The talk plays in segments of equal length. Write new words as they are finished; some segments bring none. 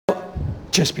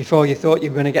Just before you thought you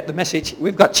were going to get the message,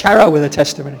 we've got Charo with a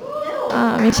testimony.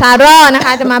 มีชาโรนะค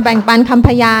ะจะมาแบ่งปันคำพ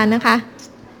ยานนะคะ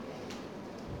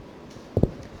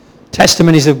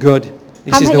Testimonies of good.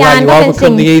 This is the way you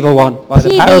overcome the evil one by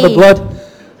the power of the blood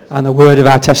and the word of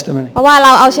our testimony. เพราะว่าเร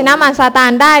าเอาชนะมารซาตา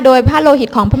นได้โดยพระโลหิต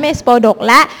ของพระเมสโปรดก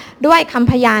และด้วยค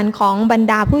ำพยานของบรร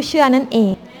ดาผู้เชื่อนั่นเอ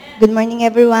ง Good morning,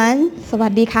 everyone. สวั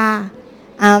สดีค่ะ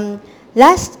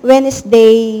Last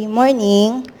Wednesday morning,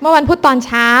 เมื่อวันพุธตอน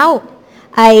เช้า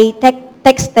I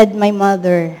texted my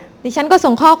mother ดิฉันก็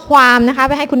ส่งข้อความนะคะ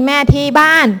ไปให้คุณแม่ที่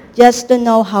บ้าน just to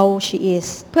know how she is.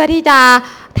 เพื่อที่จะ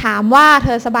ถามว่าเธ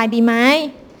อสบายดีไหม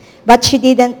But she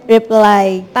didn't reply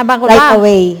แต่ปรากฏ right ว่า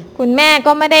away. คุณแม่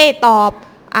ก็ไม่ได้ตอบ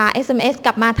SMS ก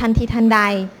ลับมาทันทีทันใด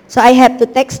So I have to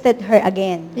texted her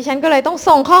again. ดิฉันก็เลยต้อง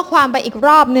ส่งข้อความไปอีกร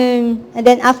อบหนึ่ง And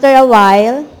then after a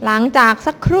while, หลังจาก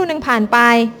สักครู่หนึ่งผ่านไป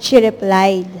she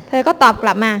replied. เธอก็ตอบก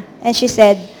ลับมา And she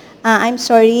said, I'm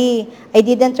sorry, I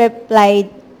didn't reply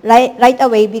right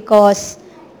away because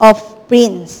of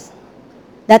Prince.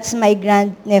 That's my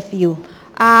grandnephew.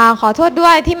 ขอโทษด้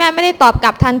วยที่แม่ไม่ได้ตอบก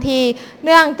ลับทันทีเ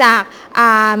นื่องจาก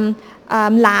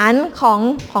หลาน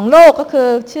ของลูกก็คือ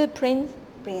ชื่อ Prince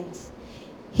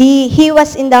He was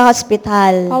in the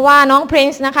hospital เพราะว่าน้อง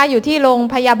Prince นะคะอยู่ที่โรง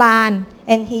พยาบาล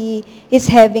and he is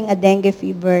having a dengue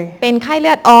fever เป็นไข้เ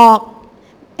ลือดออก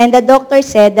and the doctor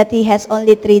said that he has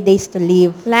only 3 days to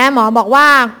live และหมอบอกว่า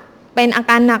เป็นอา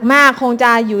การหนักมากคงจ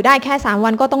ะอยู่ได้แค่3วั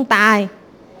นก็ต้องตาย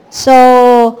so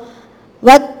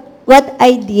what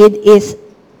I did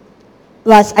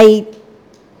was I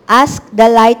asked the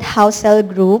Lighthouse Cell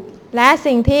Group และ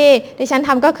สิ่งที่ดิฉันท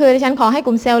ำก็คือดิฉันขอให้ก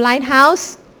ลุ่มเซลล์ Lighthouse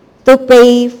to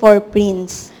pray for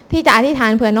Prince ที่จะอธิษฐา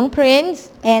นเผื่อน้อง Prince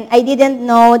and I didn't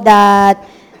know that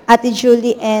Ate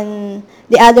Julie and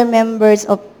the other members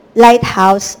of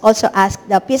Lighthouse also asked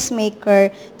the peacemaker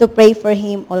to pray for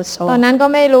him also ตอนนั้นก็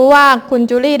ไม่รู้ว่าคุณ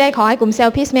จูลี่ได้ขอให้กลุ่มเซล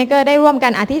ล์ Peacemaker ได้ร่วมกั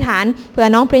นอธิษฐานเผื่อ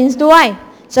น้อง Prince ด้วย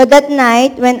so that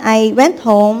night when I went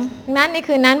home นั้นใน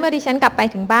คืนนั้นเมื่อดิฉันกลับไป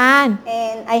ถึงบ้าน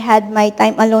and I had my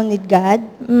time alone with God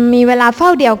มีเวลาเฝ้า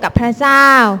เดี่ยวกับพระเจ้า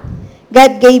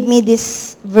God gave me this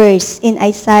verse in พระ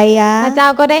Isaiah เจ้า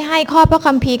ก็ได้ให้ข้อพระ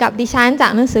คัมภีร์กับดิฉันจา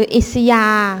กหนังสืออิสยา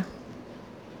ห์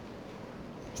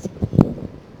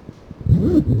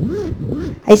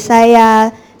Isaiah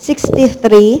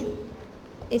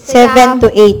 63 7 to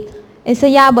 8อิส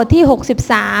ยาห์บทที่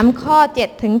63ข้อ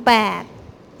7ถึง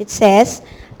8 It says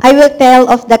I will tell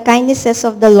of the kindnesses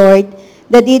of the Lord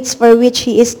the deeds for which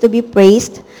he is to be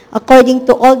praised according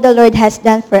to all the Lord has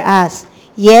done for us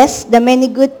yes the many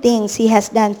good things he has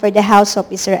done for the house of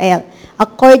Israel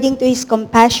according to his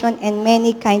compassion and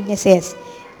many kindnesses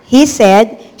He said,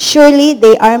 surely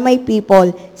they are my people,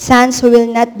 sons who will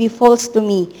not be false to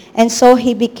me. And so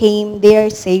he became their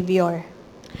savior.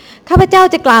 ข้าพเจ้า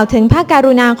จะกล่าวถึงพระก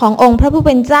รุณาขององค์พระผู้เ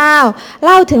ป็นเจ้าเ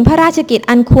ล่าถึงพระราชกิจ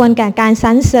อันควรแก่การส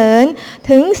รรเสริญ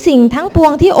ถึงสิ่งทั้งปว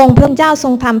งที่องค์พระเจ้าทร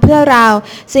งทำเพื่อเรา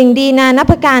สิ่งดีนานับ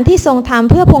ประการที่ทรงทำ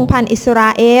เพื่อพงศ์พันธุ์อิสรา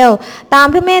เอลตาม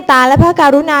พระเมตตาและพระก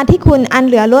รุณาที่คุณอัน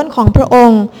เหลือล้นของพระอง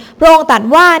ค์พระองค์ตรัส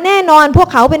ว่าแน่นอนพวก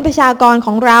เขาเป็นประชากรข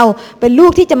องเราเป็นลู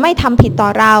กที่จะไม่ทำผิดต่อ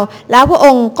เราแล้วพระอ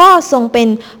งค์ก็ทรงเป็น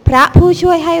พระผู้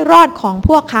ช่วยให้รอดของพ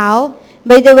วกเขา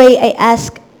By the way, I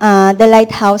asked the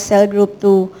Lighthouse Cell Group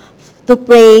to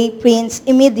pray Prince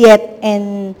immediate and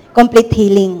complete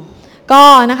healing. ก็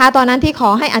นะคะตอนนั้นที่ขอ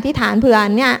ให้อธิษฐานเผื่อ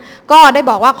เนี่ยก็ได้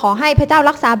บอกว่าขอให้พระเจ้า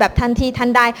รักษาแบบทันทีทัน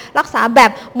ใดรักษาแบ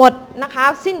บหมดนะคะ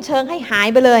สิ้นเชิงให้หาย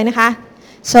ไปเลยนะคะ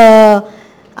So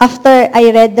after I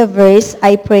read the verse,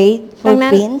 I prayed for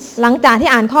Prince. หลังจากที่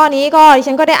อ่านข้อนี้ก็ดิ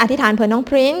ฉันก็ได้อธิษฐานเผื่อน้อง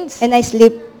Prince And I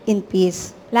sleep in peace.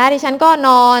 และดิฉันก็น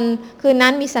อนคืนนั้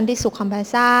นมีสันติสุขของพระ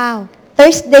เจ้า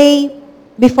Thursday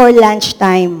before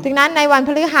lunchtime. ถึงนั้นในวันพ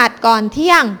ฤหัสก่อนเ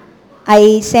ที่ยง I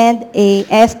sent a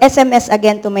SMS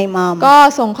again to my mom. ก็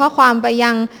ส่งข้อความไปยั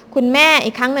งคุณแม่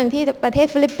อีกครั้งหนึ่งที่ประเทศ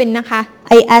ฟิลิปปินส์นะคะ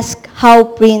I asked how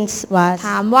Prince was.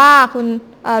 ถามว่าคุณ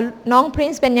น้อง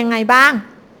Prince เป็นยังไงบ้าง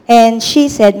And she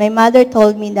said, my mother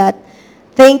told me that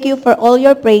thank you for all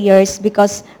your prayers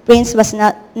because Prince was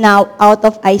not now out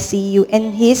of ICU and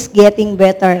he's getting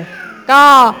better. ก็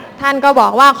ท่านก็บอ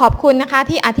กว่าขอบคุณนะคะ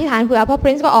ที่อธิษฐานเผื่อเพราะ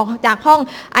Prince ก็ออกจากห้อง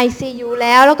ICU แ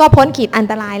ล้วก็พ้นขีดอัน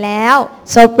ตรายแล้ว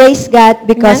So praise God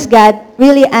because God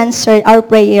really answered our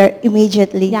prayer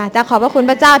immediately. อยากจะขอบพระคุณ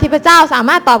พระเจ้าที่พระเจ้าสา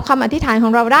มารถตอบคำอธิษฐานขอ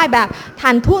งเราได้แบบ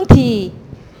ทันท่วงที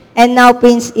And now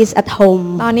Prince is at home.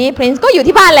 ตอนนี้ Prince ก็อยู่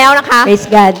ที่บ้านแล้วนะคะ Praise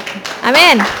God. อาเม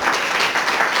น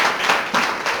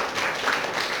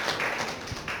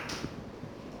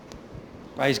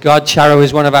Praise God, Charo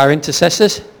is one of our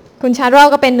intercessors. คุณชาโร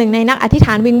ก็เป็นหนึ่งในนักอธิษฐ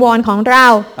านวิงวอนของเรา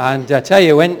And I tell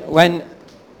you, when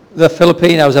the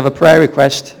Filipinos have a prayer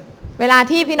request, เวลา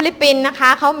ที่ฟิลิปปินส์นะคะ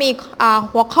เขามี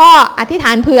หัวข้ออธิษฐ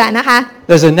านเผื่อนะคะ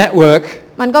There's a network.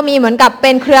 มันก็มีเหมือนกับเ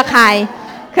ป็นเครือข่าย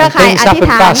อธิษ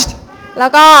ฐาน fast. แล้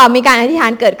วก็มีการอธิษฐา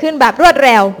นเกิดขึ้นแบบรวดเ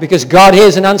ร็ว Because God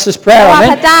hears and answers เพ prayer. ราะว่า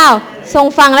Amen. พระเจ้าทรง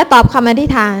ฟังและตอบคำอธิ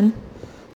ษฐาน